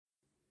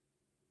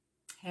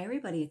Hey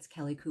everybody, it's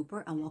Kelly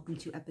Cooper and welcome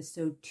to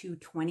episode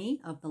 220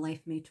 of the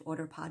Life Made to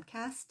Order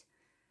podcast.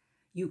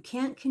 You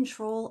can't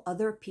control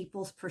other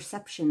people's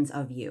perceptions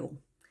of you.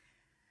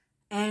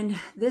 And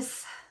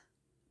this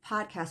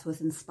podcast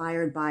was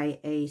inspired by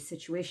a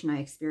situation I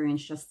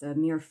experienced just a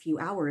mere few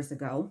hours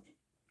ago.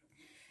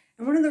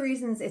 And one of the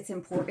reasons it's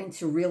important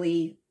to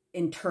really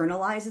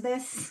internalize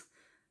this,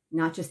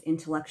 not just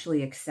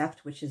intellectually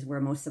accept, which is where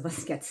most of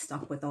us get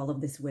stuck with all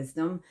of this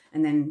wisdom,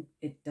 and then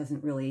it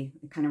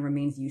kind of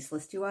remains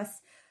useless to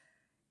us,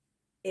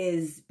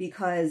 is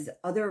because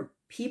other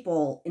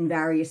people in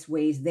various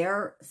ways,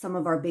 they're some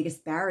of our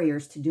biggest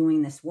barriers to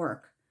doing this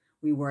work.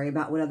 We worry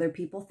about what other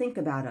people think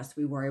about us.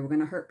 We worry we're going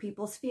to hurt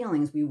people's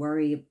feelings. We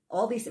worry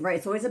all these, right?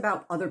 It's always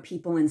about other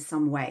people in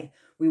some way.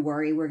 We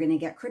worry we're going to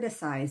get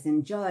criticized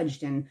and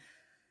judged, and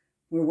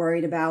we're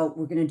worried about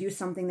we're going to do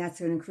something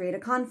that's going to create a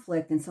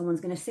conflict and someone's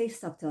going to say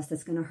stuff to us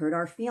that's going to hurt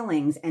our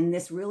feelings. And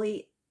this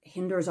really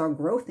hinders our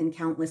growth in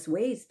countless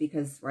ways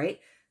because, right,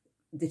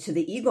 to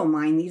the ego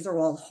mind, these are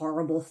all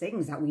horrible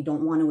things that we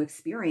don't want to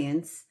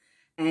experience.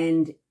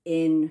 And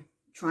in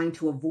trying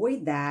to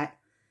avoid that,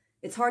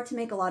 it's hard to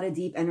make a lot of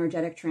deep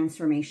energetic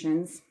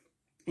transformations.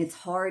 It's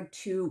hard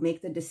to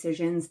make the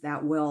decisions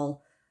that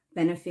will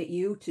benefit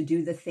you, to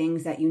do the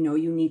things that you know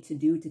you need to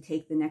do, to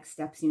take the next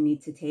steps you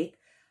need to take.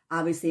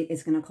 Obviously,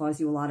 it's going to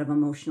cause you a lot of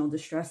emotional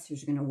distress. You're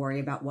going to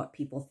worry about what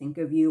people think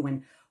of you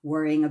and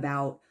worrying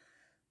about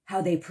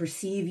how they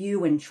perceive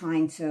you and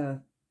trying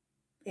to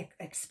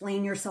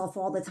explain yourself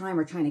all the time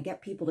or trying to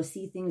get people to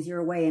see things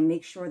your way and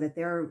make sure that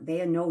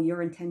they know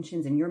your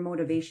intentions and your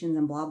motivations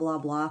and blah, blah,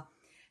 blah.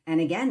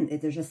 And again,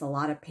 there's just a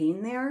lot of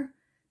pain there.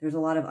 There's a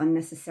lot of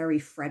unnecessary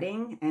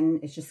fretting,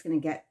 and it's just going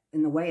to get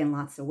in the way in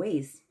lots of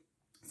ways.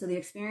 So the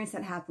experience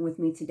that happened with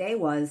me today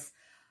was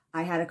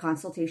I had a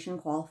consultation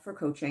call for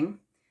coaching.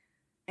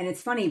 And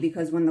it's funny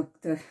because when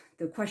the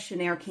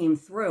questionnaire came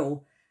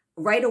through,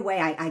 right away,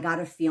 I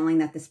got a feeling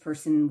that this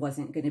person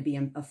wasn't going to be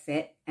a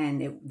fit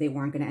and they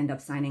weren't going to end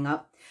up signing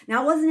up.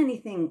 Now, it wasn't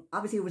anything,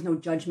 obviously, there was no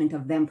judgment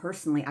of them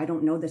personally. I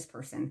don't know this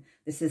person.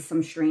 This is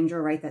some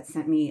stranger, right, that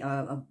sent me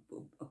a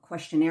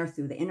questionnaire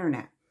through the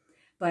internet.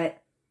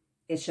 But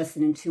it's just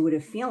an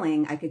intuitive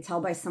feeling. I could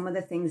tell by some of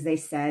the things they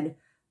said.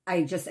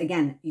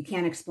 Again, you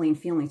can't explain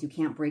feelings. You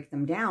can't break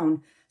them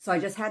down. So I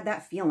just had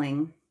that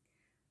feeling.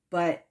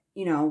 But,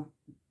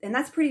 and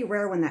that's pretty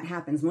rare when that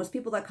happens. Most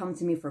people that come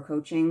to me for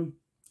coaching,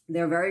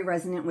 they're very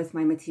resonant with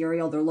my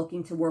material. They're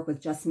looking to work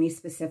with just me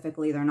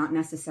specifically. They're not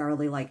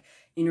necessarily like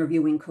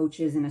interviewing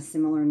coaches in a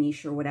similar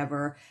niche or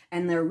whatever.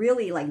 And they're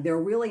really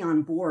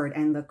on board.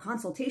 And the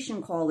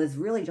consultation call is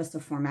really just a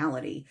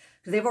formality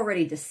because they've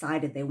already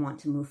decided they want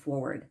to move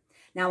forward.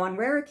 Now, on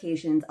rare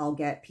occasions, I'll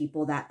get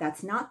people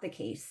that's not the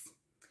case.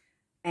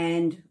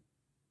 And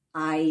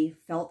I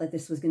felt that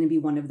this was going to be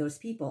one of those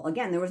people.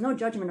 Again, there was no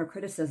judgment or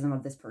criticism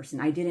of this person.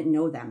 I didn't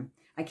know them.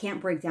 I can't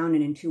break down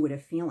an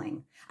intuitive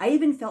feeling. I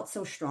even felt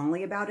so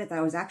strongly about it that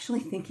I was actually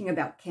thinking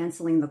about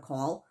canceling the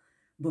call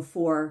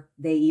before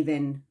I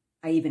even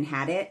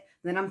had it.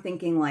 Then I'm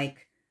thinking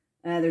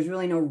there's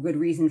really no good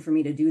reason for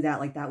me to do that.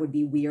 Like that would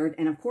be weird.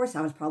 And of course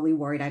I was probably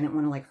worried I didn't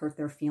want to hurt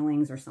their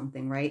feelings or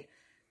something, right?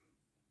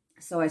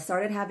 So I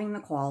started having the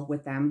call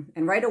with them,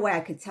 and right away I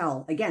could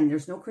tell, again,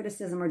 there's no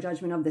criticism or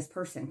judgment of this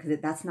person because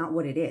that's not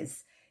what it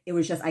is. It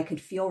was just, I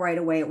could feel right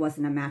away it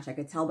wasn't a match. I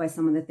could tell by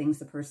some of the things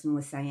the person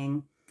was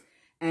saying.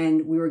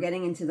 And we were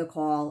getting into the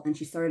call and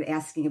she started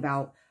asking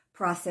about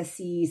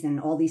processes and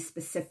all these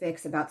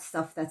specifics about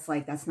stuff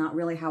that's not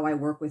really how I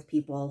work with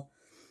people.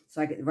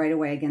 So right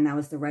away, again, that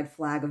was the red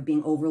flag of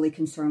being overly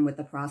concerned with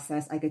the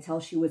process. I could tell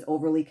she was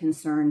overly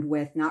concerned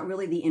with not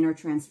really the inner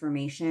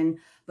transformation,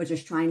 but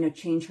just trying to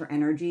change her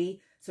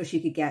energy so she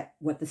could get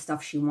what the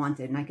stuff she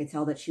wanted. And I could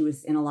tell that she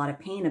was in a lot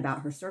of pain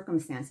about her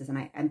circumstances. And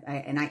I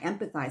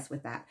empathize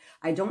with that.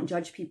 I don't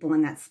judge people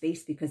in that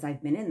space because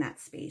I've been in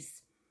that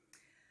space.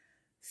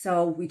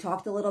 So we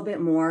talked a little bit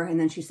more, and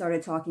then she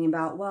started talking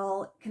about,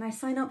 well, can I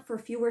sign up for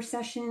fewer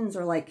sessions,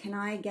 or can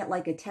I get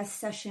a test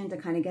session to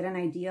kind of get an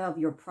idea of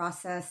your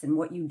process and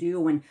what you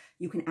do, and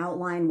you can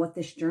outline what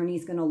this journey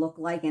is going to look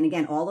like. And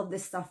again, all of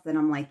this stuff that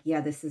I'm like,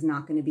 yeah, this is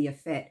not going to be a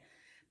fit,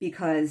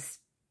 because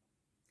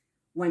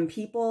when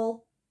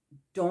people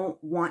don't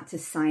want to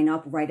sign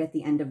up right at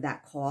the end of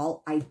that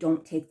call, I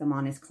don't take them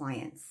on as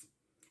clients.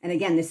 And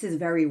again, this is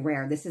very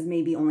rare. This is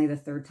maybe only the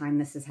third time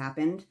this has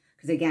happened.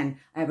 Because again,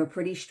 I have a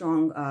pretty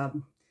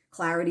strong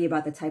clarity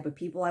about the type of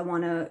people I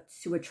want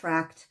to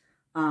attract.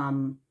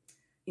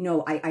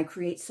 I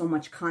create so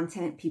much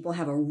content. People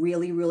have a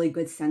really, really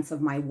good sense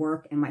of my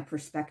work and my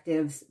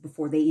perspectives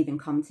before they even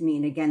come to me.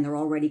 And again, they're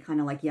already kind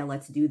of like, yeah,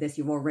 let's do this.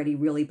 You've already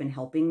really been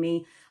helping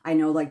me. I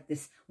know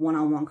this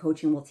one-on-one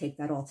coaching will take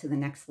that all to the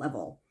next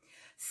level.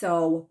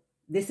 So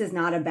this is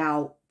not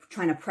about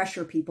trying to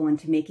pressure people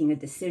into making a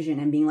decision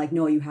and being like,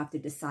 no, you have to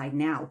decide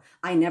now.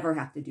 I never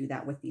have to do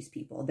that with these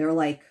people. They're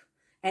like,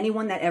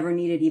 anyone that ever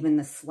needed even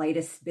the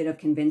slightest bit of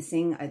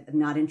convincing, I'm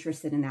not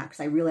interested in that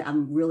because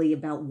I'm really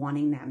about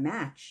wanting that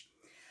match.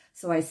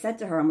 So I said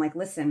to her, I'm like,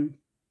 listen,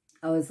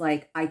 I was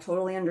like, I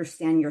totally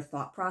understand your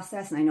thought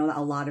process. And I know that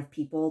a lot of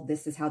people,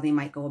 this is how they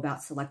might go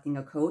about selecting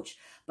a coach.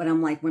 But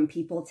I'm like, when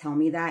people tell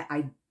me that,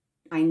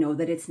 I know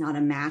that it's not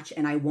a match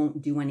and I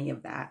won't do any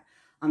of that.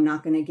 I'm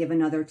not going to give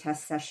another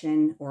test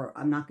session, or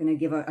I'm not going to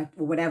give a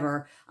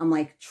whatever. I'm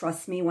like,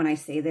 trust me when I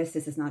say this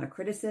is not a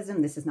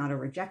criticism. This is not a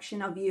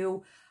rejection of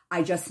you.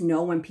 I just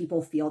know when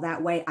people feel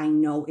that way, I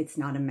know it's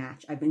not a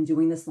match. I've been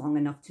doing this long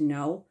enough to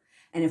know.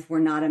 And if we're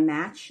not a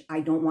match, I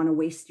don't want to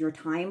waste your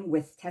time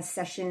with test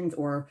sessions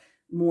or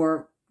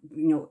more,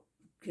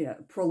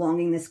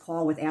 prolonging this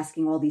call with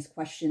asking all these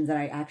questions that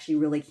I actually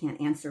really can't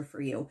answer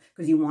for you,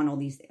 because you want all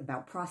these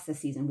about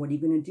processes and what are you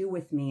going to do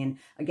with me? And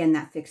again,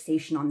 that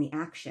fixation on the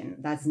action,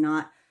 that's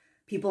not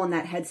people in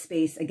that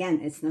headspace.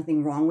 Again, it's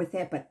nothing wrong with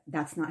it, but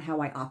that's not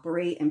how I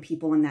operate. And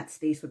people in that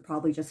space would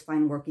probably just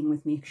find working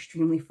with me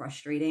extremely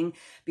frustrating,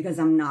 because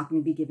I'm not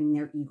going to be giving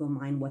their ego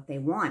mind what they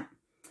want.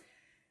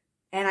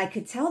 And I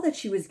could tell that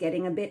she was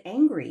getting a bit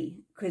angry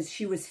because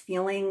she was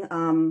feeling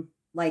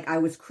like I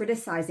was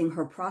criticizing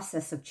her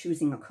process of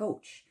choosing a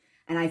coach.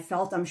 And I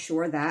felt, I'm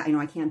sure that, I know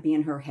I can't be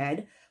in her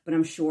head, but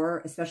I'm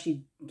sure,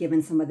 especially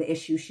given some of the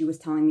issues she was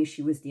telling me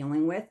she was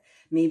dealing with,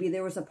 maybe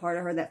there was a part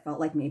of her that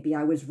felt like maybe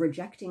I was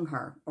rejecting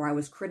her or I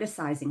was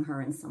criticizing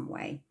her in some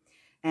way.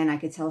 And I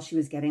could tell she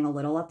was getting a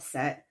little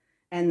upset,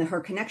 and her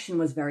connection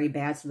was very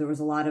bad. So there was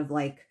a lot of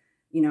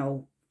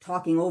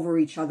talking over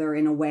each other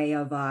in a way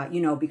of,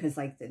 because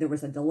there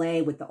was a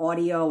delay with the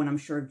audio, and I'm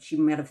sure she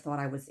might have thought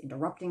I was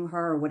interrupting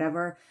her or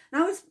whatever.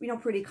 And I was,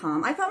 pretty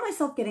calm. I felt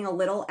myself getting a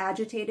little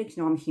agitated,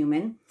 I'm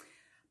human,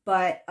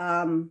 but,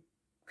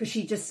 because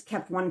she just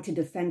kept wanting to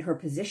defend her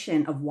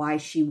position of why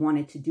she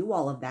wanted to do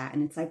all of that.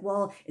 And it's like,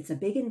 well, it's a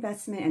big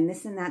investment and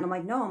this and that. And I'm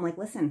like, no,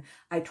 listen,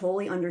 I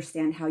totally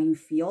understand how you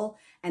feel.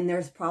 And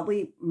there's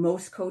probably,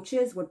 most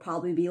coaches would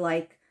probably be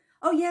like,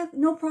 oh yeah,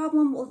 no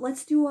problem. Well,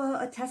 let's do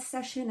a test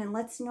session and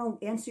let's,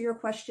 answer your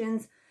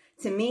questions.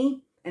 To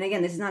me, and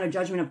again, this is not a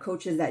judgment of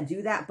coaches that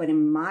do that, but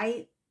in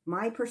my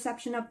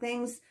perception of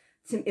things,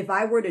 if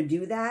I were to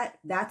do that,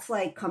 that's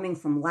like coming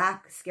from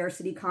lack,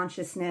 scarcity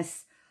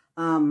consciousness,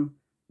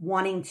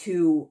 wanting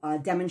to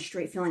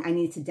demonstrate, feeling I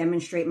needed to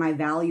demonstrate my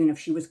value. And if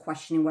she was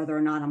questioning whether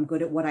or not I'm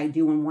good at what I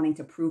do and wanting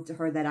to prove to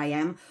her that I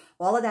am,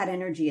 all of that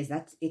energy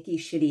that's icky,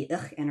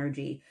 shitty,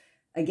 energy.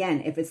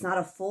 Again, if it's not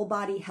a full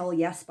body hell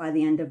yes by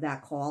the end of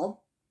that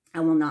call,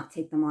 I will not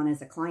take them on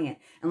as a client.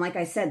 And like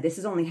I said, this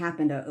has only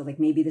happened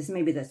maybe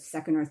the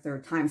second or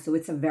third time. So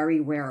it's a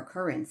very rare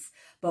occurrence.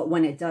 But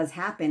when it does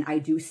happen, I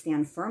do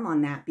stand firm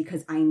on that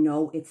because I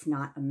know it's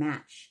not a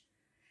match.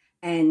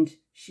 And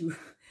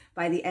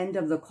by the end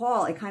of the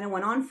call, it kind of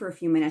went on for a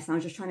few minutes. And I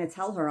was just trying to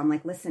tell her, I'm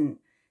like, listen,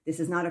 this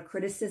is not a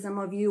criticism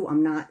of you.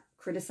 I'm not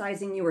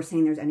criticizing you or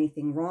saying there's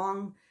anything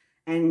wrong.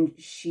 And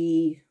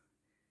she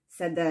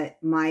said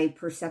that my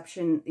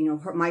perception,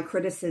 my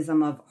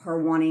criticism of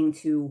her wanting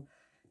to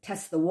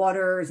test the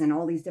waters and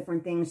all these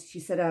different things, she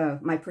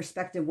said my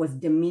perspective was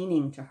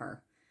demeaning to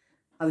her.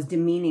 I was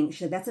demeaning. She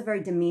said, that's a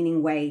very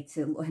demeaning way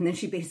to, and then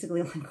she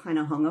basically kind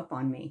of hung up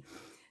on me.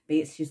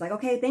 She's like,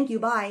 okay, thank you,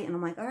 bye. And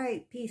I'm like, all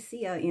right, peace,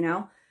 see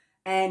ya,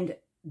 And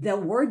the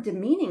word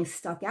demeaning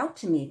stuck out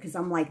to me because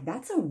I'm like,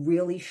 that's a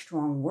really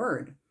strong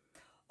word.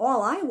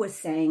 All I was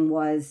saying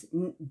was,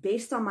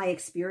 based on my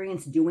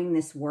experience doing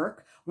this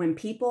work, when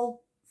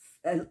people,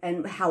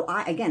 and how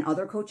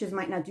other coaches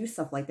might not do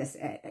stuff like this.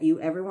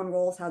 Everyone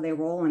rolls how they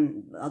roll,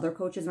 and other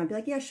coaches might be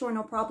like, yeah, sure,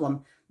 no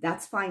problem.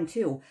 That's fine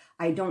too.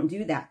 I don't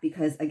do that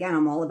because, again,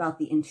 I'm all about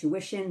the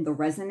intuition, the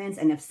resonance.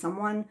 And if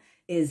someone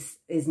is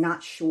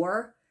not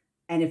sure,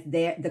 and if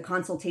the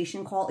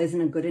consultation call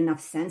isn't a good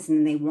enough sense, and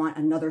then they want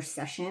another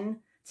session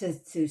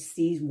to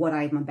see what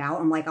I'm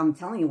about, I'm like, I'm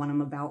telling you what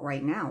I'm about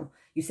right now.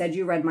 You said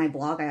you read my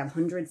blog. I have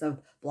hundreds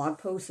of blog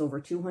posts, over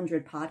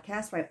 200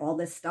 podcasts, right? All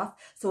this stuff.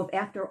 So if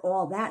after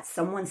all that,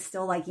 someone's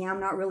still like, yeah, I'm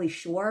not really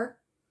sure,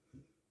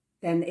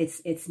 then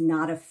it's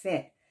not a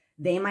fit.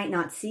 They might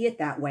not see it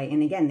that way.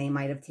 And again, they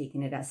might have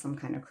taken it as some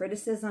kind of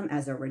criticism,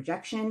 as a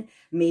rejection.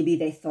 Maybe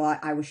they thought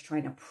I was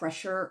trying to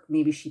pressure.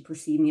 Maybe she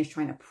perceived me as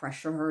trying to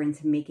pressure her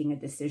into making a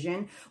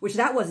decision, which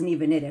that wasn't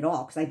even it at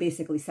all. Because I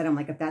basically said, I'm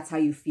like, if that's how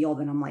you feel,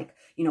 then I'm like,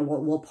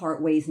 we'll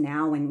part ways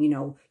now. And,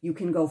 you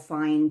can go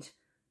find,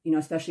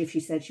 especially if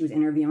she said she was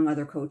interviewing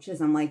other coaches.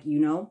 I'm like,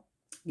 you'll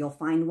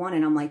find one.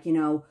 And I'm like,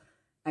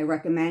 I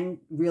recommend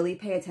really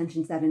pay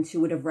attention to that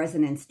intuitive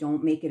resonance.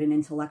 Don't make it an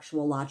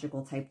intellectual,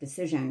 logical type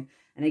decision.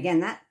 And again,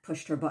 that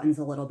pushed her buttons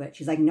a little bit.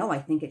 She's like, no, I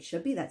think it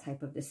should be that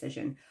type of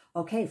decision.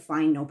 Okay,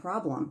 fine, no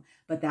problem.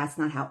 But that's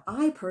not how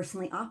I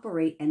personally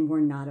operate, and we're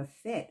not a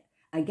fit.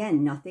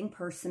 Again, nothing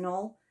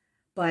personal,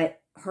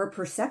 but her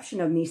perception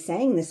of me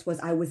saying this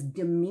was I was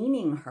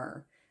demeaning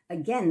her.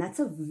 Again, that's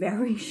a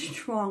very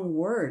strong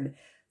word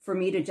for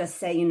me to just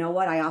say, you know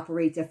what, I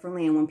operate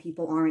differently. And when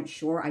people aren't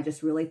sure, I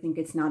just really think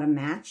it's not a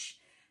match.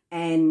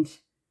 And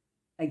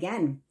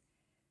again,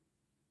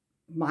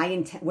 my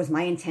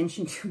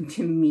intention to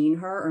demean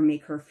her or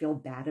make her feel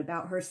bad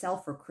about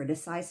herself or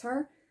criticize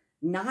her?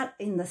 Not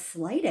in the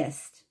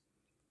slightest.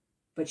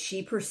 But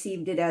she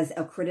perceived it as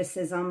a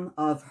criticism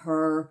of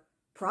her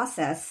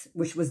process,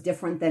 which was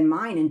different than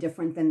mine and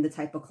different than the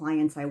type of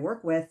clients I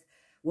work with,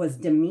 was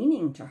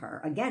demeaning to her.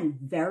 Again,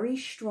 very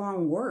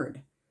strong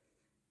word.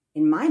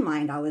 In my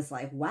mind, I was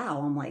like,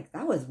 wow, I'm like,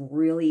 that was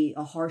really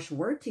a harsh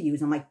word to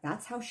use. I'm like,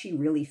 that's how she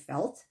really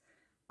felt.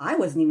 I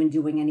wasn't even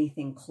doing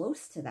anything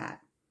close to that.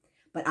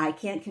 But I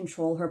can't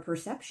control her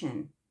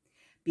perception,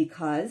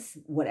 because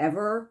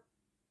whatever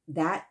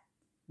that,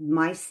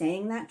 my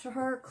saying that to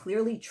her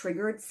clearly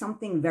triggered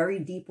something very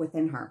deep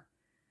within her.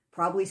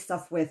 Probably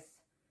stuff with,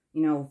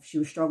 she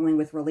was struggling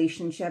with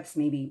relationships,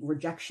 maybe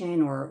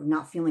rejection or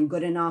not feeling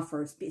good enough,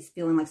 or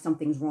feeling like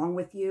something's wrong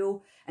with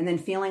you. And then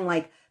feeling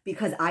like,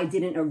 because I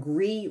didn't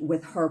agree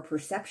with her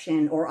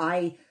perception, or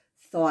I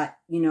thought,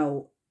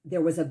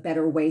 there was a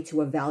better way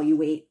to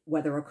evaluate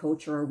whether a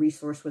coach or a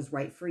resource was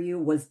right for you,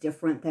 was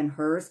different than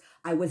hers,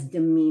 I was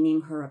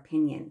demeaning her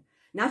opinion.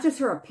 Not just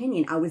her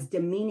opinion, I was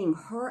demeaning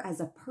her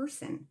as a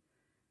person.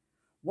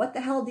 What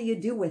the hell do you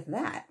do with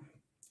that?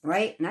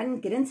 Right? And I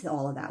didn't get into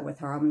all of that with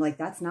her. I'm like,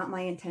 that's not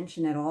my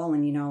intention at all.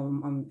 And,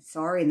 I'm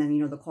sorry. And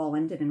then, the call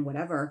ended and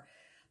whatever.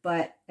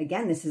 But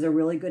again, this is a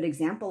really good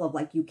example of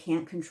like, you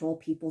can't control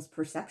people's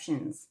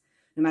perceptions.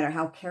 No matter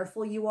how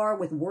careful you are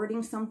with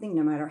wording something,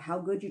 no matter how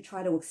good you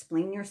try to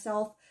explain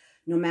yourself,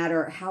 no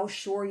matter how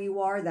sure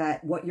you are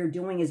that what you're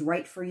doing is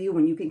right for you,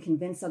 and you can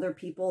convince other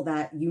people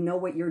that you know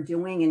what you're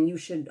doing and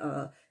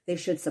they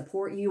should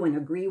support you and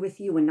agree with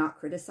you and not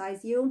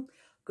criticize you.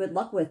 Good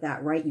luck with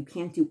that, right? You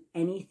can't do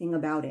anything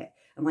about it.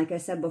 And like I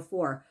said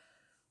before,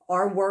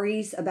 our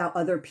worries about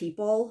other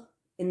people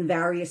in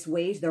various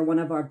ways, they're one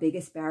of our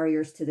biggest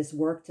barriers to this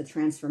work, to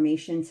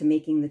transformation, to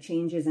making the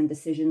changes and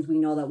decisions we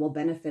know that will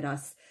benefit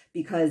us,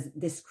 because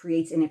this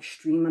creates an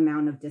extreme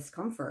amount of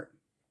discomfort.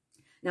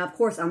 Now, of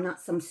course, I'm not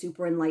some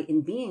super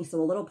enlightened being,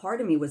 so a little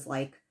part of me was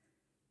like,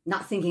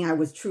 not thinking I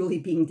was truly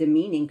being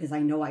demeaning, because I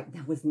know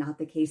that was not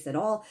the case at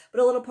all, but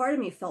a little part of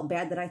me felt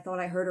bad that I thought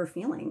I hurt her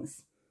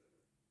feelings.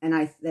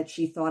 And that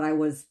she thought I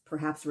was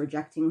perhaps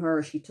rejecting her,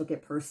 or she took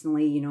it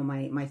personally,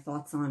 my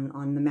thoughts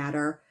on the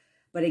matter.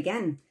 But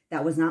again,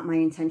 that was not my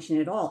intention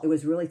at all. It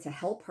was really to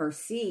help her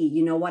see,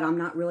 what, I'm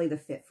not really the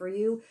fit for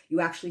you.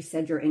 You actually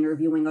said you're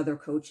interviewing other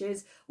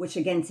coaches, which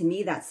again, to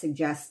me, that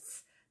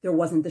suggests there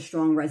wasn't the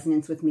strong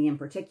resonance with me in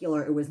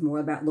particular. It was more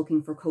about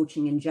looking for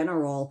coaching in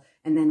general,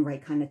 and then,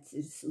 right, kind of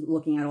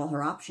looking at all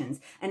her options.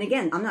 And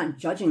again, I'm not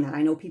judging that.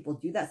 I know people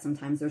do that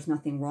sometimes. There's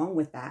nothing wrong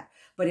with that.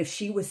 But if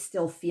she was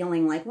still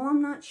feeling like, well,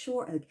 I'm not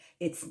sure,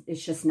 it's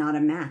just not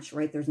a match,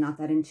 right? There's not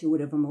that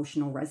intuitive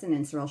emotional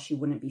resonance, or else she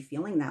wouldn't be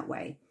feeling that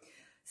way.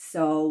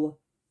 So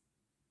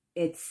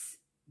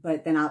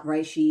but then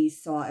outright she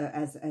saw it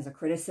as a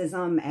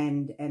criticism,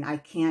 and I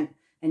can't,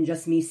 and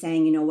just me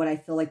saying, what, I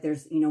feel like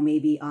there's,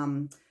 maybe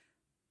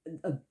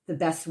the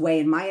best way,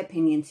 in my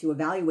opinion, to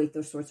evaluate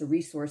those sorts of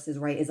resources,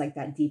 right, is like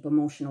that deep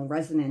emotional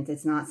resonance.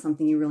 It's not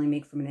something you really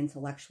make from an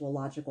intellectual,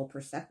 logical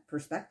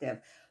perspective.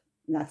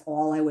 That's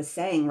all I was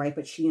saying, right?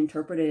 But she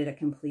interpreted it a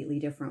completely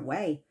different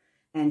way.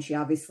 And she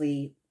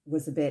obviously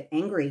was a bit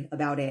angry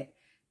about it.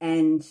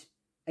 And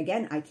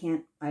again,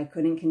 I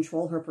couldn't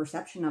control her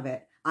perception of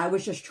it. I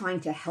was just trying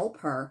to help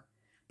her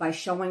by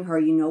showing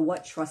her,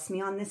 what, trust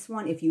me on this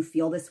one. If you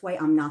feel this way,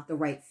 I'm not the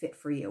right fit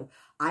for you.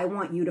 I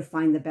want you to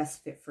find the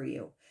best fit for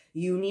you.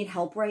 You need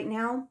help right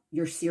now.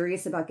 You're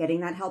serious about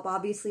getting that help.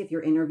 Obviously, if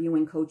you're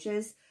interviewing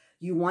coaches,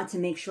 you want to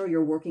make sure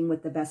you're working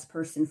with the best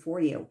person for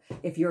you.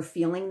 If you're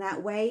feeling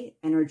that way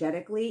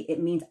energetically, it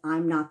means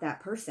I'm not that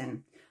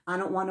person. I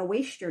don't want to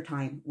waste your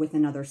time with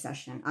another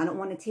session. I don't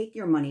want to take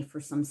your money for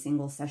some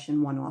single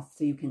session one-off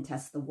so you can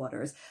test the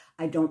waters.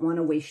 I don't want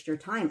to waste your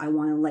time. I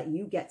want to let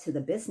you get to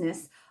the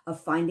business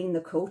of finding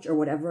the coach or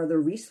whatever other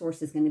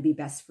resource is going to be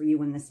best for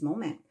you in this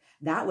moment.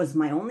 That was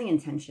my only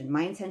intention.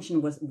 My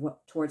intention was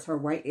towards her,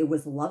 right? It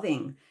was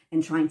loving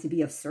and trying to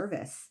be of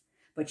service.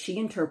 But she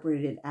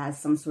interpreted it as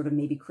some sort of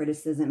maybe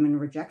criticism and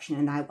rejection.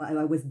 And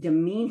I was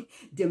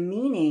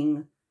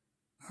demeaning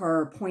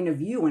her point of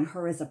view and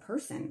her as a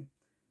person.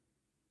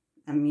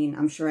 I mean,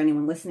 I'm sure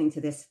anyone listening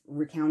to this,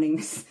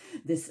 recounting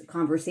this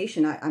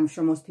conversation, I'm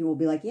sure most people will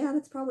be like, yeah,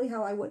 that's probably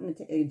how I wouldn't,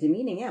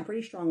 demeaning. Yeah,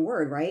 pretty strong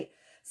word, right?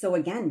 So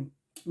again,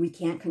 we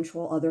can't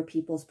control other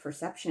people's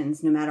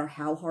perceptions no matter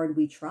how hard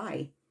we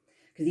try.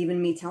 Because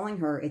even me telling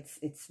her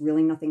it's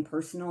really nothing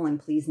personal, and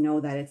please know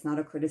that it's not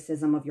a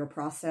criticism of your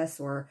process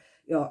or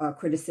a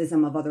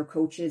criticism of other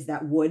coaches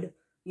that would,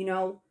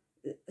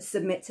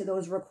 submit to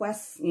those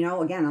requests.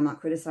 Again, I'm not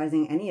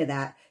criticizing any of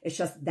that. It's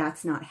just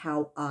that's not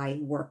how I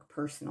work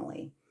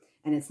personally,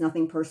 and it's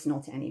nothing personal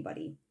to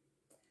anybody.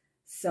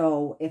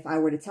 So if I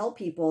were to tell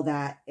people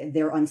that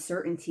their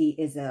uncertainty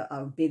is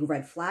a big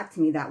red flag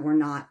to me, that we're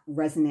not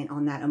resonant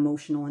on that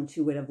emotional,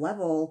 intuitive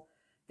level,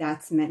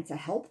 that's meant to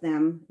help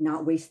them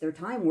not waste their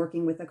time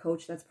working with a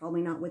coach that's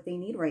probably not what they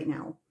need right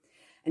now.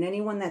 And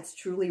anyone that's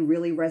truly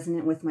really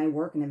resonant with my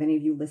work, and if any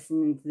of you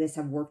listening to this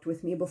have worked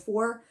with me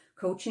before,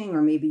 coaching,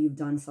 or maybe you've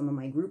done some of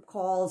my group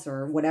calls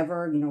or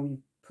whatever, you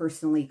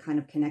personally kind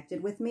of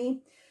connected with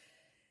me,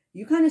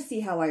 you kind of see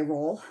how I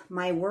roll.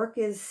 My work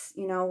is,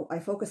 I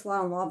focus a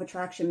lot on law of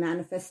attraction,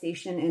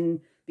 manifestation,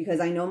 and because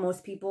I know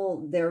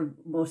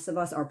most of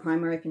us, our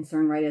primary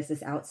concern, right, is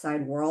this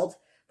outside world.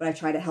 But I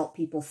try to help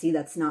people see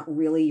that's not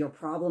really your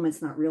problem.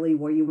 It's not really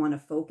where you want to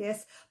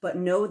focus. But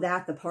know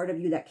that the part of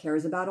you that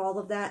cares about all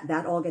of that,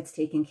 that all gets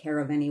taken care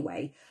of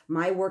anyway.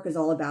 My work is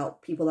all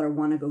about people that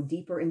want to go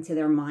deeper into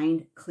their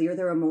mind, clear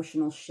their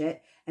emotional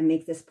shit, and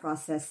make this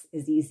process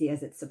as easy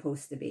as it's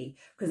supposed to be.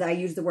 Because I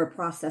use the word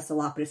process a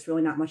lot, but it's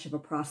really not much of a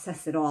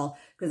process at all,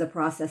 because a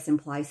process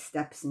implies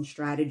steps and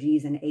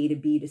strategies and A to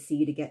B to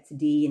C to get to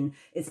D. And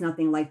it's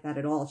nothing like that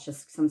at all. It's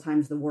just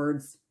sometimes the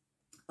words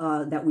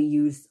that we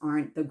use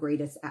aren't the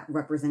greatest at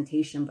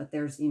representation, but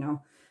there's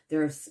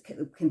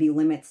can be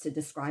limits to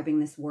describing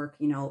this work,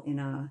 in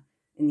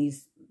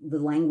the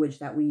language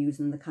that we use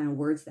and the kind of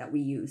words that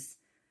we use.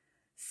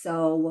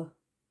 So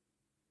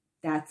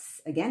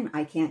that's, again,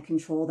 I can't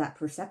control that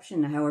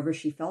perception, however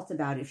she felt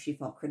about it. If she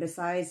felt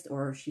criticized,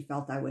 or she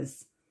felt I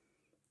was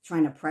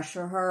trying to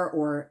pressure her,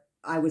 or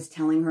I was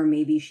telling her,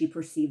 maybe she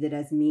perceived it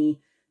as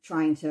me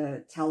trying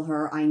to tell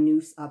her I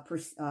knew,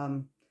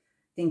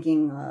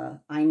 thinking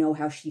I know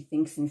how she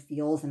thinks and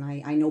feels, and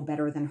I know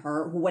better than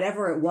her,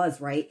 whatever it was,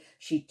 right?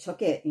 She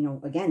took it,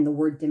 again, the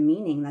word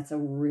demeaning, that's a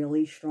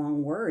really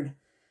strong word.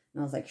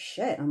 And I was like,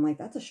 shit, I'm like,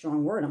 that's a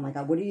strong word. I'm like,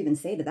 what do you even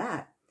say to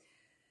that?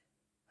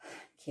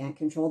 Can't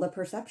control the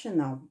perception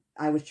though.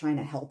 I was trying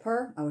to help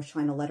her. I was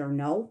trying to let her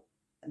know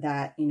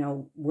that,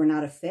 we're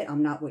not a fit.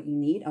 I'm not what you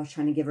need. I was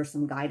trying to give her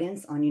some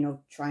guidance on,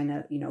 trying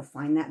to,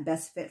 find that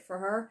best fit for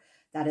her.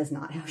 That is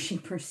not how she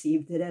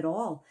perceived it at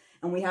all.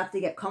 And we have to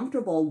get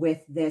comfortable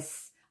with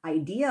this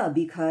idea,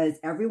 because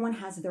everyone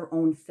has their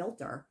own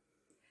filter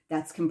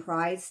that's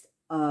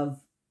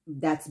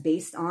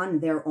based on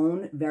their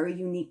own very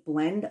unique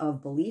blend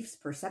of beliefs,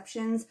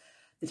 perceptions,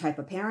 the type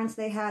of parents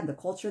they had, the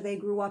culture they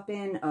grew up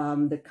in,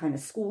 the kind of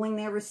schooling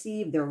they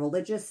received, their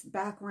religious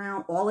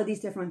background, all of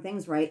these different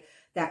things, right,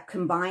 that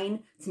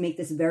combine to make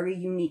this very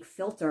unique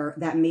filter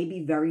that may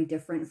be very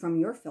different from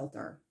your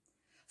filter.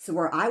 So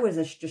where I was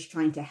just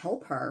trying to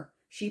help her,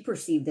 she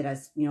perceived it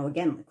as,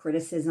 again,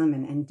 criticism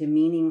and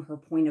demeaning her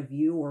point of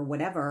view or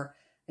whatever.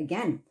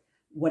 Again,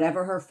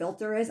 whatever her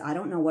filter is, I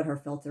don't know what her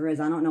filter is.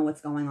 I don't know what's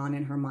going on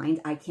in her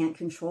mind. I can't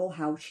control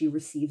how she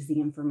receives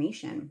the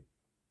information.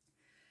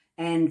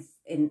 And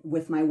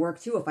with my work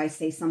too, if I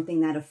say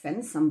something that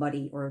offends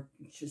somebody or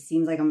just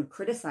seems like I'm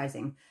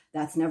criticizing,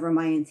 that's never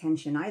my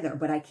intention either.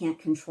 But I can't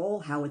control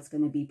how it's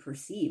going to be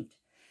perceived.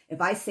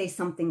 If I say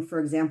something, for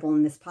example,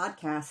 in this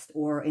podcast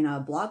or in a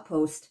blog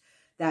post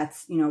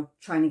that's,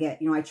 trying to get,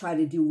 I try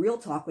to do real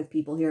talk with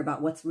people here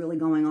about what's really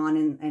going on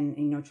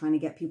and trying to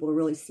get people to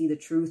really see the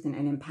truth and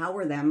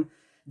empower them,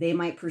 they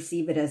might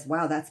perceive it as,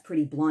 wow, that's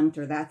pretty blunt,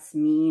 or that's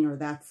mean, or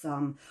that's,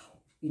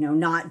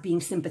 not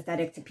being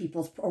sympathetic to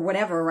people's, or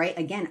whatever, right?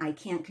 Again, I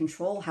can't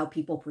control how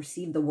people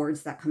perceive the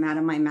words that come out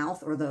of my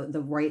mouth, or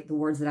the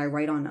words that I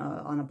write on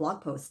a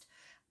blog post.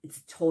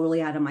 It's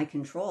totally out of my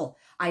control.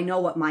 I know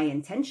what my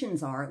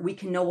intentions are. We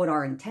can know what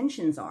our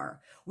intentions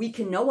are. We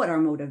can know what our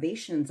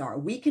motivations are.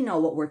 We can know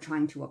what we're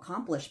trying to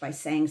accomplish by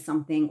saying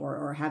something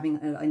or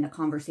having in a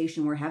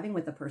conversation we're having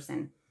with a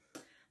person.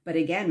 But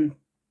again,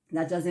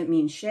 that doesn't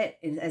mean shit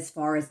as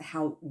far as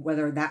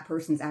whether that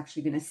person's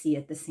actually going to see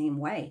it the same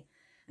way.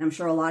 And I'm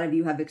sure a lot of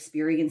you have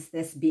experienced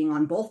this, being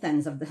on both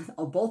ends of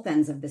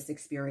this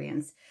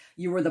experience.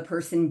 You were the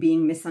person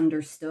being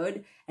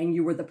misunderstood, and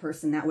you were the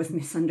person that was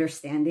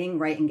misunderstanding,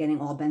 right, and getting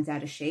all bent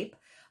out of shape.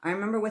 I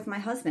remember with my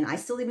husband, I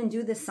still even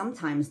do this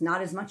sometimes,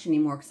 not as much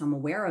anymore because I'm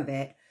aware of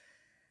it.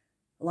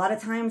 A lot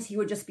of times he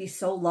would just be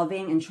so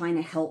loving and trying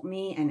to help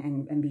me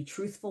and be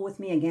truthful with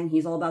me. Again,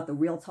 he's all about the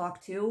real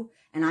talk too.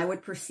 And I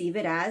would perceive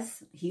it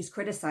as he's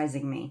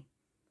criticizing me.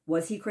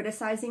 Was he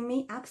criticizing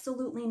me?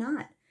 Absolutely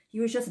not. He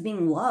was just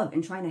being love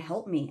and trying to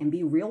help me and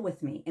be real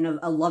with me in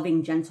a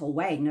loving, gentle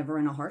way, never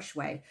in a harsh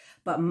way.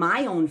 But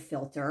my own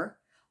filter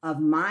of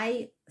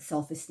my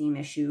self-esteem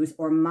issues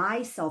or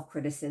my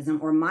self-criticism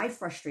or my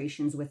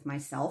frustrations with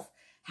myself,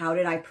 how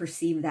did I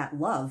perceive that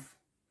love?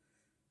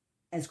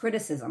 As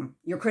criticism.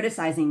 You're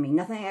criticizing me.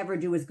 Nothing I ever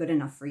do is good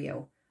enough for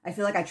you. I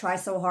feel like I try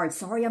so hard.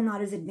 Sorry, I'm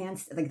not as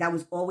advanced. Like, that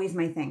was always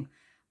my thing.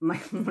 One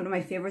of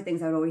my favorite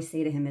things I would always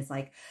say to him is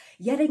like,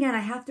 yet again, I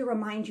have to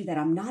remind you that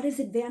I'm not as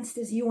advanced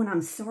as you, and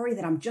I'm sorry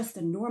that I'm just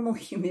a normal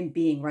human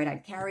being, right?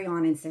 I'd carry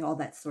on and say all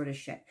that sort of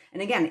shit. And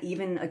again,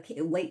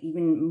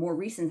 even more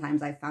recent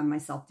times, I found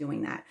myself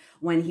doing that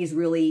when we've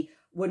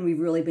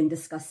really been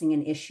discussing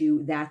an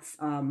issue that's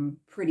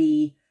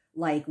pretty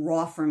like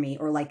raw for me,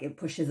 or like it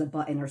pushes a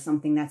button or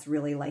something that's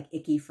really like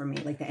icky for me,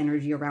 like the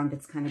energy around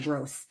it's kind of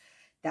gross.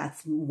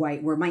 That's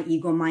where my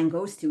ego mind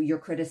goes to. You're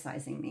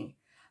criticizing me.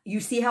 You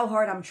see how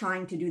hard I'm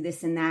trying to do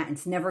this and that. And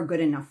it's never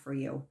good enough for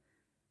you.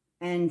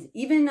 And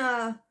even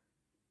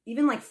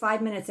like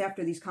 5 minutes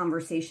after these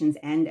conversations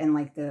end and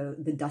like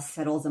the dust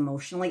settles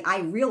emotionally,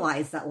 I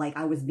realized that like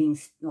I was being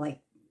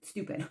like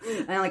stupid.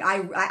 And like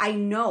I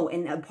know,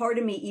 and a part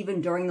of me, even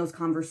during those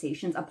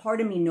conversations, a part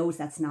of me knows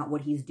that's not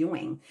what he's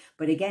doing.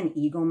 But again,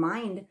 ego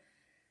mind,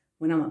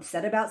 when I'm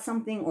upset about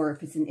something, or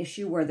if it's an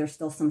issue where there's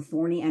still some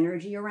thorny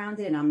energy around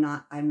it and I'm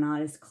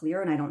not as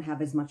clear and I don't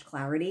have as much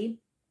clarity,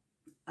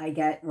 I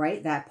get,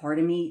 right, that part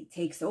of me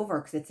takes over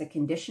because it's a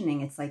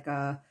conditioning. It's like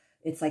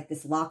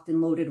this locked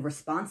and loaded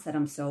response that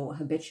I'm so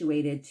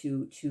habituated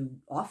to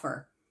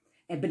offer.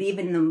 But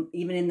even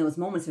in those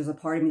moments, there's a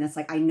part of me that's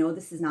like, I know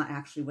this is not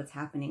actually what's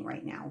happening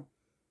right now.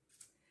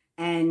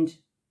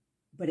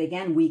 But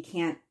again,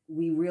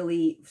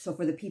 so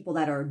for the people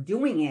that are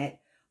doing it,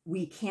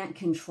 we can't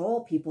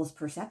control people's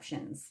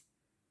perceptions.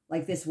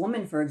 Like this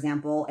woman, for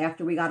example,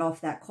 after we got off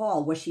that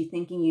call, was she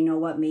thinking, you know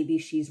what, maybe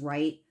she's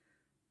right?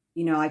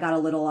 I got a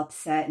little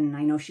upset, and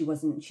I know she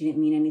didn't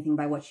mean anything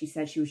by what she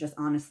said. She was just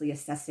honestly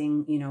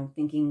assessing,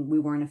 thinking we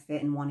weren't a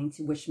fit and wanting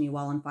to wish me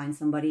well and find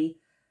somebody.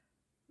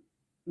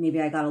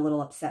 Maybe I got a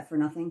little upset for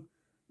nothing.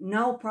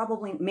 No,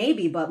 probably,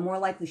 maybe, but more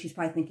likely she's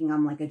probably thinking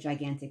I'm like a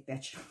gigantic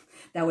bitch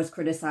that was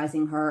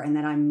criticizing her and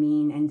that I'm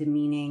mean and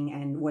demeaning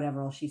and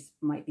whatever else she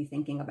might be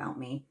thinking about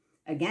me.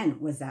 Again,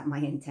 was that my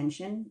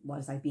intention?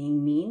 Was I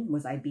being mean?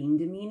 Was I being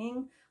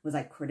demeaning? Was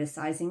I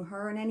criticizing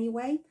her in any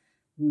way?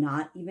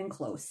 Not even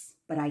close.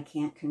 But I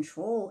can't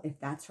control if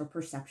that's her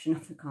perception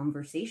of the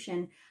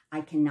conversation.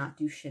 I cannot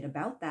do shit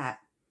about that.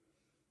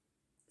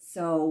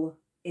 So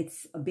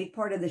it's a big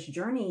part of this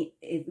journey.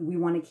 If we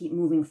want to keep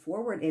moving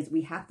forward, is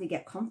we have to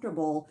get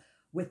comfortable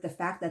with the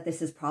fact that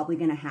this is probably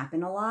going to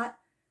happen a lot.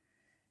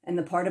 And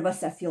the part of us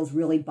that feels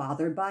really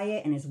bothered by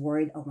it and is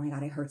worried, oh my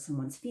God, I hurt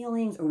someone's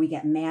feelings, or we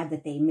get mad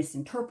that they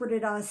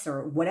misinterpreted us,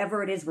 or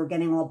whatever it is we're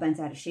getting all bent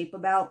out of shape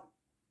about,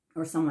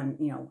 or someone,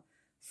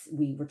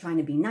 we were trying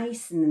to be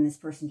nice and then this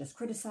person just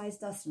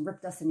criticized us and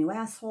ripped us a new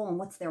asshole, and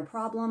what's their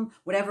problem?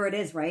 Whatever it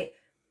is, right?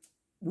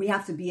 We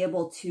have to be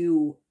able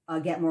to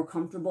get more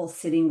comfortable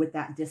sitting with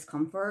that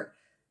discomfort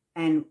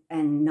and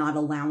not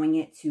allowing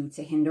it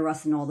to hinder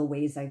us in all the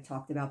ways I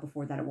talked about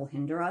before that it will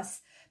hinder us.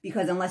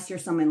 Because unless you're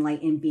some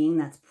enlightened being,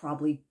 that's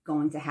probably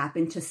going to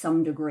happen to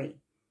some degree.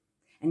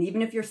 And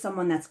even if you're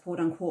someone that's quote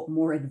unquote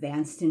more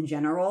advanced in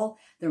general,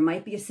 there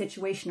might be a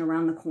situation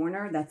around the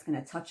corner that's going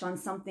to touch on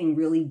something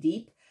really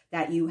deep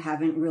that you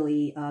haven't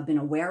really been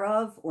aware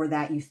of, or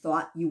that you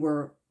thought you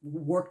were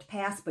worked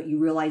past, but you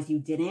realize you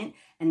didn't.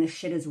 And the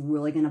shit is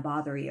really going to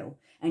bother you.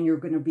 And you're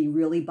going to be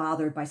really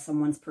bothered by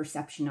someone's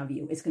perception of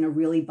you. It's going to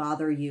really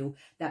bother you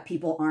that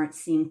people aren't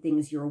seeing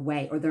things your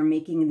way, or they're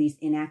making these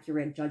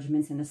inaccurate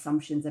judgments and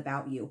assumptions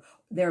about you.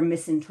 They're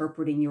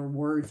misinterpreting your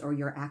words or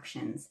your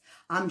actions.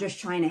 I'm just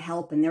trying to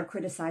help and they're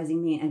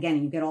criticizing me. And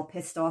again, you get all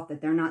pissed off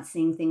that they're not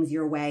seeing things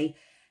your way.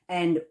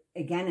 And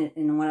again,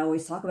 and what I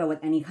always talk about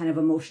with any kind of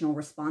emotional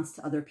response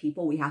to other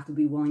people, we have to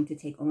be willing to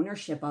take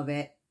ownership of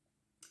it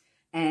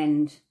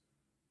and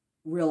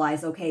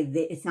realize, okay,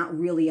 it's not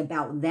really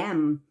about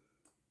them.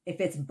 If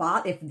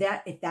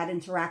that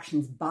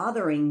interaction's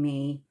bothering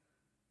me,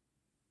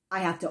 I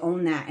have to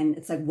own that. And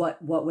it's like,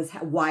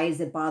 why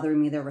is it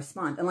bothering me, their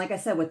response? And like I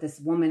said, with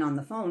this woman on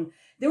the phone,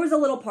 there was a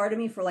little part of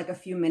me for like a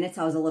few minutes,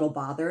 I was a little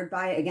bothered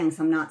by it. Again,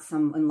 so I'm not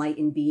some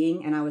enlightened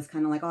being. And I was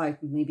kind of like, oh, I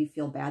maybe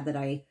feel bad that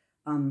I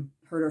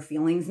hurt her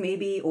feelings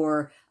maybe.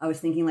 Or I was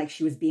thinking like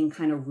she was being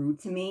kind of rude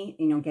to me,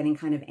 getting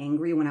kind of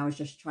angry when I was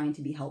just trying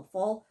to be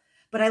helpful.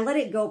 But I let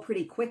it go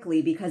pretty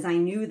quickly because I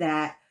knew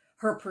that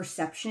her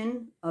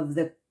perception of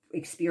the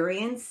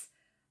experience,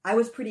 I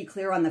was pretty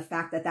clear on the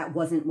fact that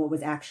wasn't what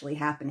was actually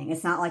happening.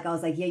 It's not like I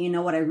was like, yeah, you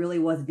know what? I really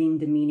was being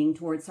demeaning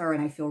towards her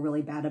and I feel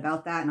really bad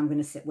about that. And I'm going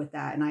to sit with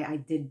that. And I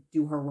did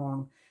do her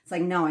wrong. It's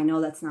like, no, I know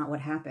that's not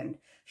what happened.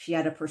 She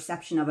had a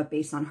perception of it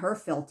based on her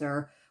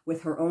filter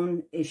with her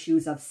own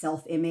issues of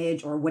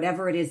self-image or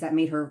whatever it is that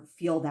made her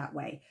feel that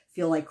way.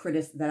 Feel like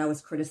that I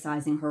was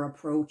criticizing her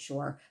approach,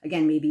 or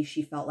again, maybe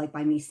she felt like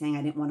by me saying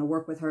I didn't want to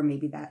work with her,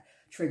 maybe that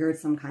triggered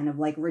some kind of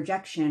like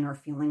rejection or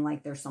feeling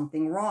like there's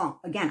something wrong.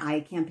 Again,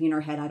 I can't be in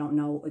her head. I don't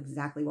know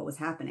exactly what was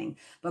happening,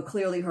 but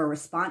clearly her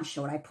response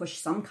showed I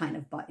pushed some kind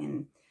of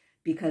button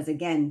because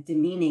again,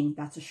 demeaning,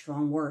 that's a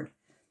strong word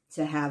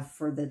to have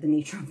for the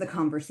nature of the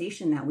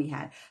conversation that we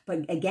had.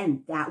 But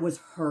again, that was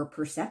her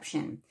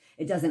perception.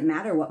 It doesn't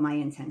matter what my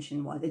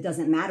intention was. It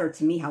doesn't matter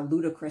to me how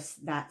ludicrous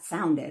that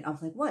sounded. I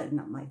was like, what?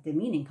 Not my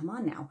demeaning. Come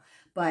on now.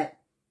 But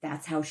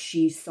that's how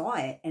she saw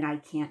it. And I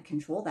can't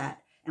control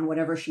that. And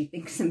whatever she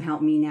thinks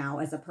about me now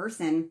as a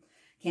person,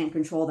 can't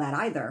control that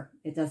either.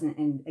 It doesn't.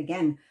 And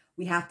again,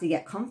 we have to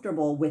get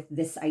comfortable with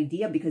this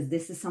idea because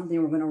this is something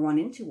we're going to run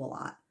into a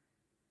lot.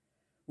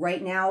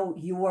 Right now,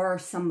 you are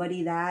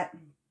somebody that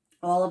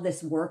all of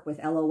this work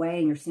with LOA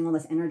and you're seeing all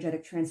this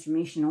energetic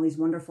transformation, all these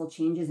wonderful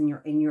changes,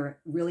 and you're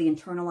really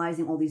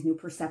internalizing all these new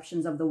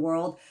perceptions of the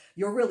world.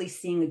 You're really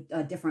seeing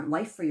a different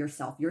life for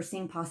yourself. You're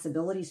seeing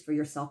possibilities for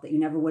yourself that you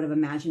never would have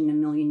imagined in a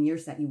million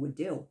years that you would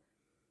do.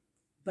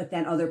 But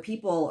then other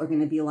people are going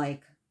to be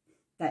like,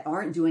 that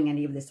aren't doing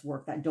any of this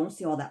work, that don't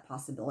see all that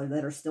possibility,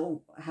 that are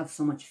still have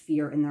so much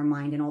fear in their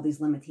mind and all these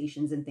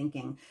limitations and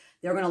thinking,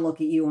 they're going to look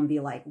at you and be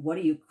like, what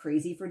are you,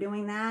 crazy for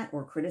doing that?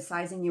 Or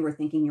criticizing you or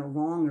thinking you're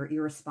wrong or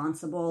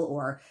irresponsible,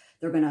 or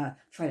they're going to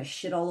try to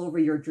shit all over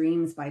your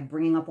dreams by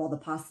bringing up all the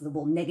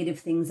possible negative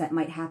things that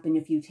might happen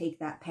if you take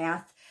that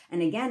path.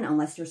 And again,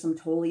 unless you're some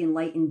totally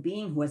enlightened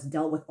being who has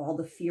dealt with all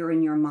the fear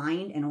in your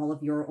mind and all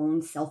of your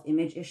own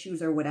self-image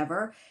issues or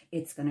whatever,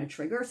 it's going to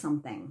trigger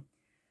something.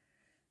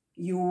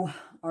 You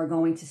are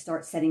going to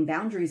start setting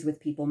boundaries with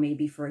people,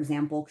 maybe, for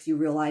example, because you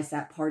realize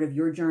that part of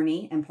your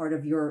journey and part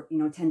of your,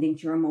 tending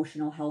to your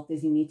emotional health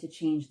is you need to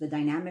change the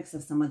dynamics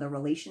of some of the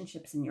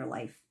relationships in your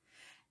life.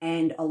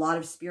 And a lot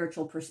of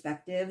spiritual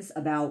perspectives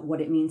about what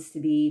it means to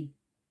be,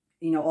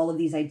 all of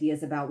these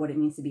ideas about what it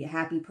means to be a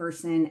happy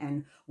person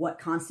and what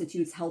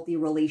constitutes healthy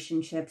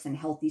relationships and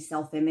healthy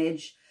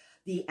self-image.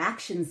 The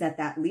actions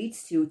that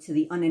leads to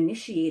the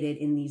uninitiated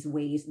in these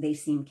ways, they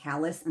seem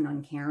callous and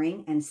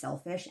uncaring and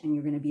selfish, and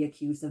you're going to be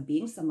accused of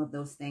being some of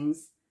those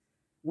things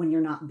when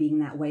you're not being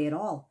that way at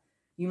all.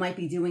 You might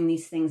be doing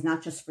these things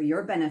not just for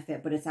your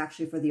benefit, but it's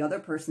actually for the other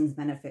person's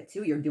benefit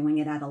too. You're doing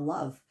it out of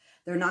love.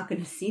 They're not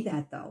going to see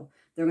that though.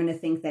 They're going to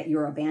think that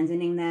you're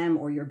abandoning them,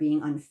 or you're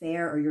being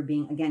unfair, or you're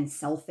being, again,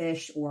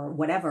 selfish or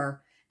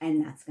whatever.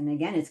 And that's going to,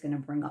 again, it's going to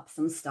bring up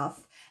some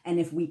stuff. And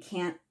if we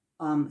can't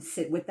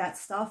sit with that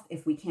stuff,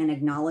 if we can't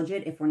acknowledge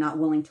it, if we're not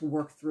willing to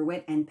work through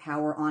it and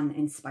power on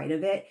in spite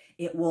of it,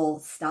 it will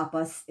stop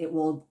us. It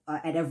will,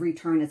 at every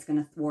turn, it's going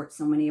to thwart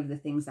so many of the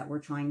things that we're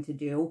trying to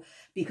do,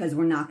 because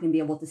we're not going to be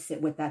able to sit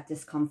with that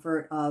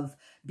discomfort of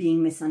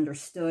being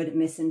misunderstood,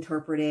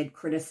 misinterpreted,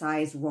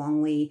 criticized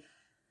wrongly,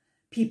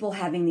 people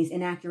having these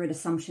inaccurate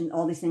assumptions,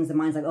 all these things. The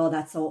mind's like, oh,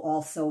 that's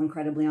all so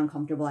incredibly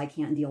uncomfortable. I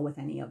can't deal with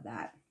any of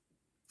that.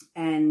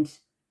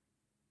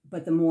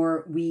 But the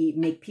more we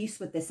make peace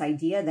with this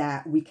idea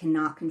that we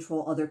cannot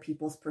control other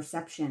people's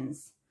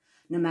perceptions,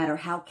 no matter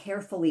how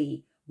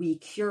carefully we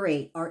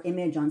curate our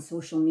image on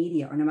social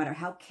media, or no matter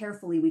how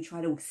carefully we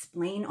try to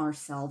explain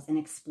ourselves and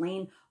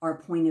explain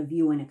our point of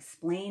view and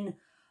explain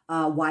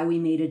why we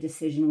made a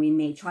decision we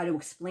made, try to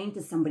explain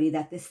to somebody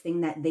that this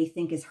thing that they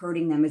think is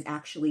hurting them is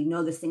actually,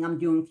 no, this thing I'm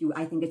doing for you,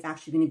 I think it's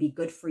actually going to be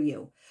good for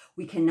you.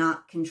 We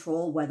cannot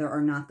control whether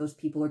or not those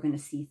people are going to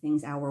see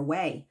things our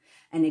way.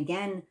 And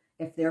again,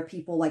 if they're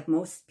people like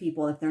most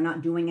people, if they're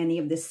not doing any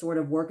of this sort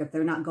of work, if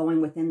they're not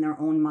going within their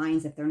own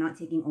minds, if they're not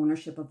taking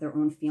ownership of their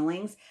own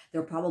feelings,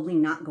 they're probably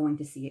not going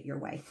to see it your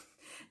way.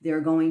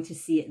 They're going to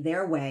see it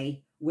their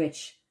way,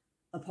 which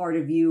a part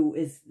of you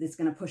is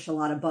going to push a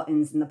lot of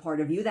buttons, and the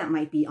part of you that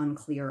might be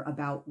unclear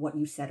about what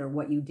you said or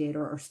what you did,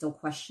 or still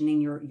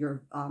questioning your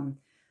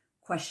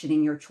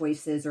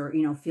choices, or,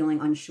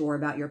 feeling unsure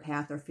about your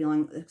path, or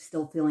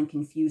still feeling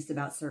confused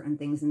about certain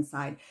things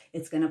inside,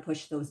 it's going to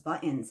push those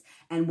buttons.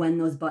 And when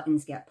those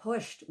buttons get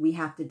pushed, we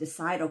have to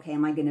decide, okay,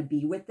 am I going to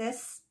be with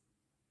this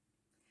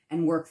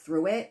and work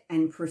through it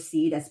and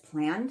proceed as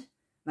planned?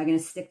 Am I going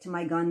to stick to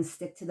my guns,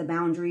 stick to the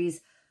boundaries,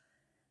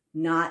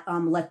 not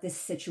let this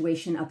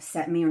situation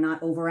upset me, or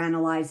not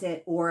overanalyze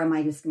it? Or am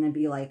I just going to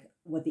be like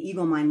what the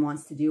ego mind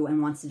wants to do, and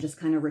wants to just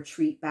kind of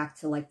retreat back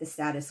to like the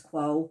status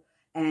quo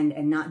and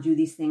not do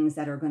these things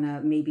that are going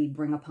to maybe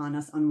bring upon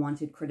us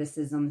unwanted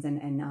criticisms and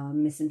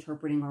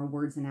misinterpreting our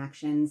words and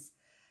actions?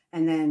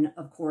 And then,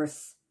 of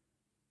course,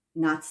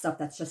 not stuff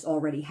that's just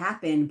already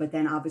happened, but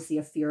then obviously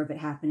a fear of it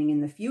happening in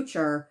the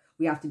future.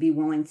 We have to be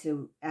willing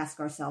to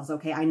ask ourselves,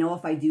 okay, I know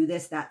if I do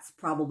this, that's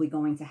probably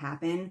going to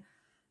happen.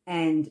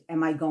 And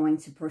am I going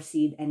to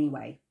proceed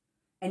anyway?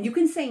 And you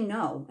can say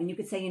no. And you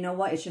could say, you know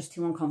what, it's just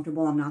too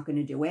uncomfortable. I'm not going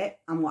to do it.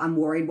 I'm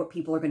worried what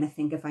people are going to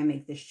think if I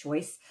make this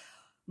choice.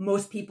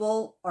 Most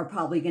people are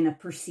probably going to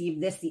perceive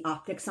this. The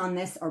optics on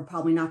this are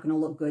probably not going to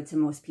look good to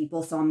most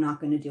people. So I'm not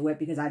going to do it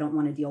because I don't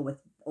want to deal with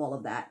all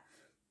of that.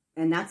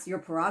 And that's your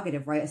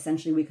prerogative, right?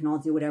 Essentially, we can all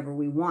do whatever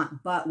we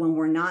want. But when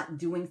we're not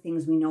doing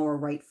things we know are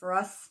right for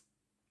us,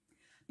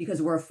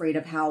 because we're afraid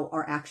of how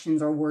our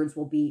actions or words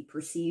will be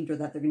perceived, or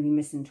that they're going to be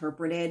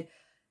misinterpreted.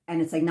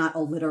 And it's like not a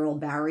literal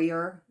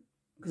barrier,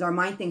 because our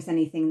mind thinks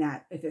anything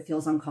that if it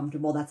feels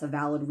uncomfortable, that's a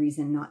valid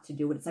reason not to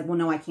do it. It's like, well,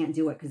 no, I can't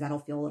do it because that'll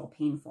feel a little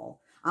painful.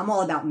 I'm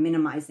all about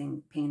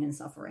minimizing pain and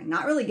suffering,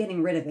 not really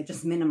getting rid of it,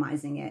 just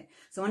minimizing it.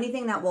 So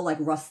anything that will like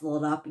rustle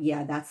it up,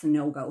 yeah, that's a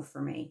no-go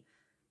for me.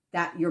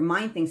 That your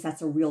mind thinks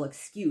that's a real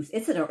excuse.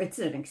 It's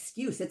an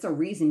excuse. It's a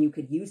reason you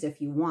could use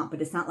if you want,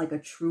 but it's not like a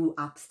true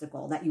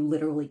obstacle that you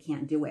literally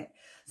can't do it.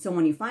 So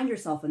when you find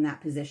yourself in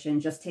that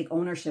position, just take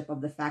ownership of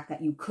the fact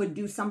that you could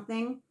do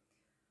something,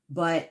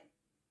 but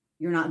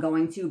you're not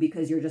going to,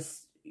 because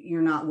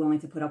you're not willing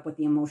to put up with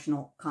the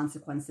emotional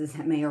consequences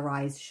that may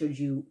arise should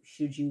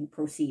you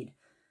proceed.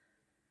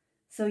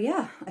 So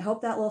yeah, I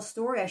hope that little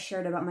story I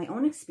shared about my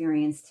own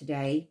experience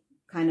today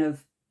kind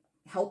of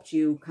helped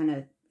you kind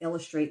of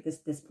illustrate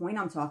this point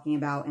I'm talking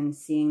about, and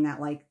seeing that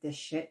like this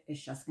shit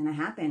is just going to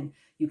happen.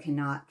 You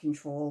cannot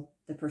control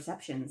the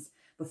perceptions.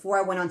 Before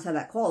I went onto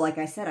that call, like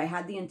I said, I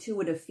had the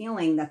intuitive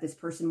feeling that this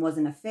person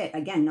wasn't a fit.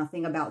 Again,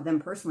 nothing about them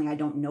personally. I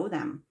don't know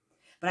them,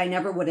 but I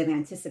never would have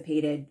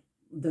anticipated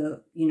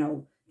the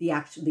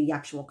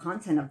actual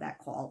content of that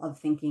call, of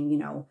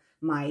thinking,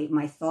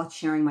 my thoughts,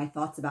 sharing my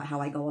thoughts about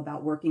how I go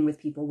about working with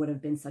people would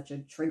have been such a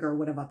trigger,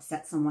 would have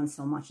upset someone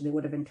so much, they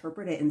would have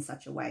interpreted it in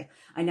such a way.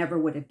 I never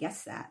would have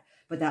guessed that.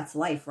 But that's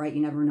life, right?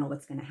 You never know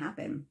what's going to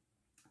happen.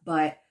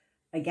 But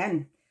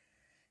again,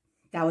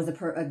 that was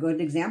a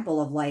good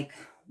example of like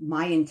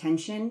my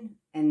intention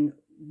and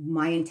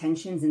my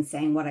intentions in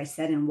saying what I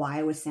said, and why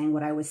I was saying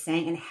what I was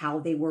saying, and how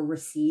they were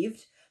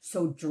received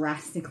so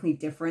drastically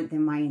different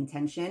than my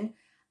intention.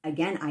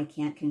 Again, I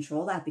can't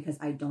control that because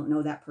I don't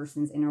know that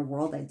person's inner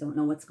world. I don't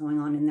know what's going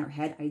on in their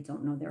head. I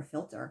don't know their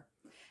filter.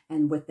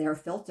 And with their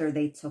filter,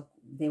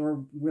 they were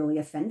really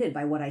offended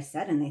by what I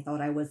said. And they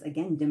thought I was,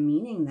 again,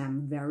 demeaning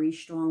them. Very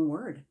strong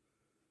word.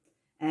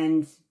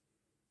 And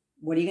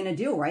what are you going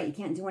to do, right? You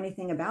can't do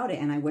anything about it.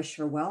 And I wish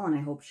her well. And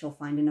I hope she'll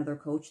find another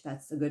coach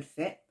that's a good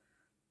fit.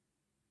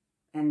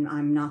 And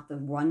I'm not the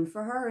one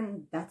for her.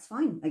 And that's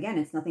fine. Again,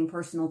 it's nothing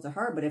personal to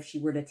her. But if she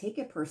were to take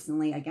it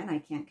personally, again, I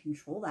can't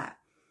control that.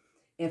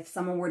 If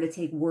someone were to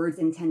take words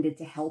intended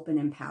to help and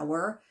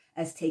empower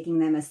as taking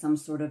them as some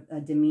sort of a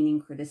demeaning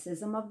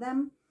criticism of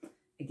them,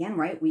 again,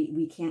 right,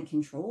 we can't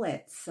control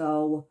it.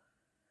 So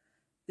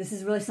this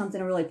is really something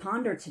to really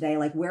ponder today.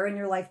 Like, where in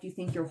your life do you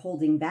think you're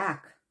holding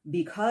back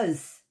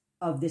because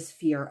of this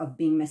fear of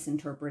being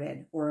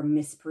misinterpreted or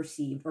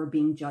misperceived or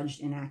being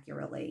judged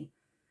inaccurately?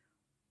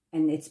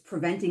 And it's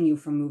preventing you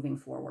from moving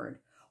forward.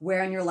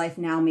 Where in your life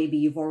now, maybe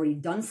you've already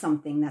done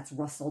something that's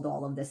rustled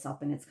all of this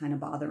up and it's kind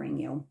of bothering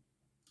you.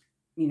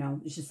 You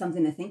know, it's just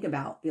something to think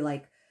about. Be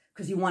like,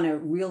 because you want to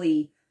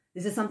really,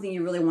 this is something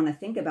you really want to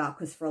think about,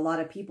 because for a lot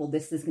of people,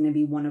 this is going to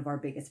be one of our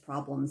biggest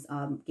problems,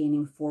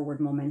 gaining forward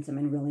momentum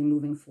and really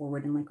moving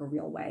forward in like a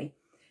real way,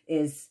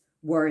 is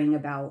worrying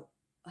about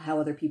how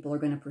other people are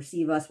going to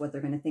perceive us, what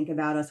they're going to think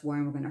about us,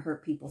 worrying we're going to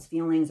hurt people's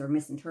feelings or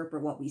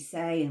misinterpret what we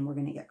say, and we're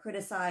going to get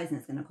criticized and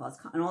it's going to cause,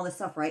 and all this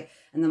stuff, right?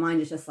 And the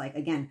mind is just like,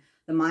 again,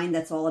 the mind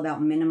that's all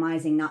about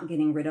minimizing, not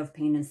getting rid of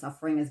pain and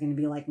suffering is going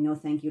to be like, no,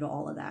 thank you to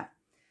all of that.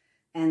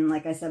 And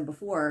like I said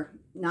before,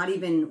 not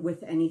even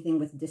with anything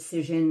with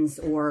decisions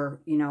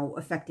or, you know,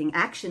 affecting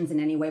actions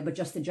in any way, but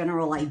just the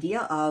general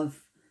idea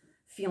of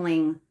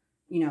feeling,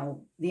 you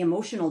know, the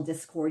emotional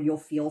discord you'll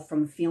feel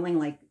from feeling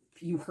like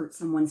you hurt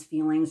someone's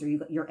feelings or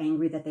you're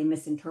angry that they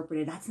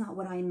misinterpreted. That's not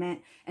what I meant.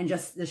 And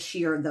just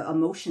the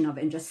emotion of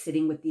it and just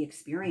sitting with the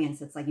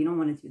experience. It's like, you don't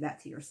want to do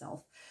that to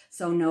yourself.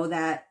 So know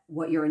that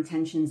what your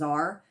intentions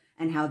are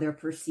and how they're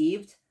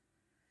perceived,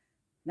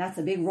 that's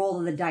a big roll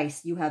of the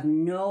dice. You have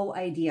no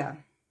idea.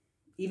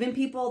 Even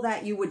people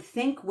that you would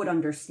think would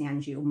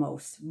understand you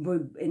most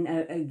would, in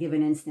a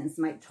given instance,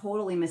 might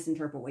totally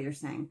misinterpret what you're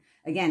saying.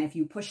 Again, if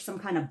you push some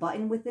kind of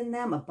button within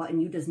them, a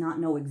button you does not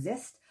know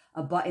exists,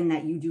 a button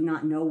that you do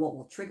not know what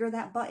will trigger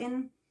that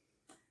button,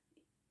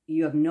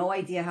 you have no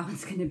idea how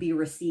it's going to be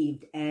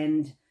received.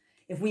 And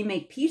if we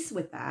make peace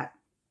with that,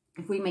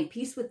 if we make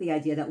peace with the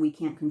idea that we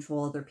can't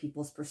control other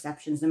people's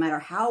perceptions, no matter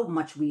how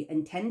much we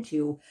intend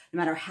to, no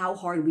matter how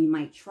hard we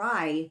might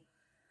try,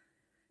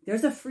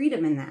 there's a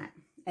freedom in that.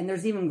 And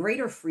there's even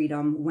greater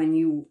freedom when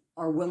you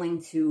are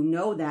willing to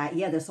know that,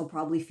 yeah, this will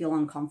probably feel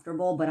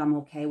uncomfortable, but I'm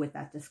okay with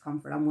that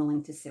discomfort. I'm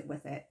willing to sit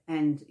with it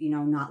and, you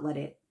know, not let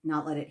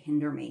it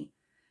hinder me.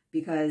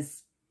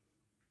 Because,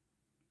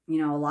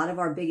 you know, a lot of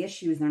our big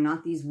issues, they're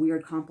not these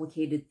weird,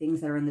 complicated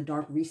things that are in the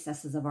dark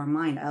recesses of our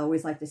mind. I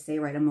always like to say,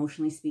 right,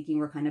 emotionally speaking,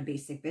 we're kind of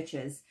basic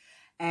bitches.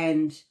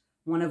 And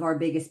one of our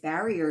biggest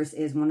barriers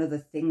is one of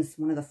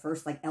the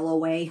first like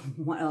LOA,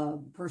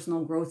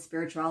 personal growth,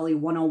 spirituality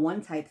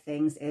 101 type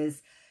things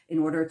is, in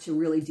order to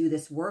really do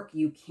this work,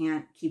 you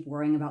can't keep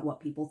worrying about what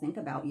people think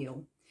about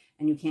you.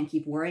 And you can't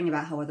keep worrying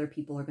about how other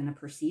people are going to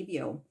perceive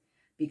you.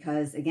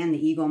 Because again,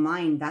 the ego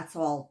mind,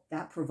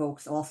 that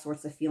provokes all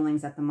sorts of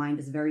feelings that the mind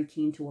is very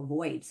keen to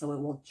avoid. So it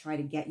will try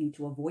to get you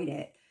to avoid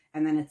it.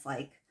 And then it's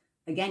like,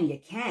 again, you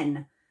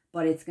can,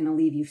 but it's going to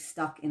leave you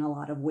stuck in a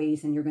lot of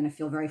ways. And you're going to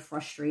feel very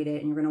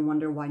frustrated and you're going to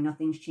wonder why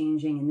nothing's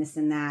changing and this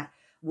and that.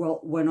 Well,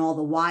 when all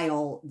the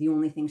while, the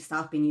only thing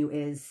stopping you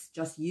is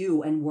just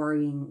you and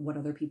worrying what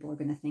other people are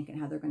going to think and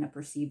how they're going to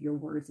perceive your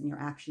words and your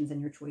actions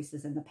and your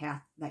choices and the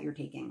path that you're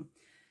taking.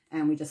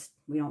 And we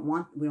don't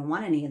want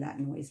any of that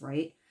anyways,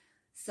 right?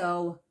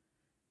 So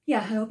yeah,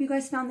 I hope you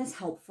guys found this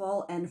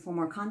helpful. And for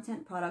more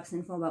content, products,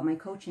 info about my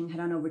coaching, head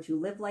on over to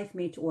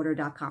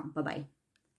livelifemadetoorder.com. Bye-bye.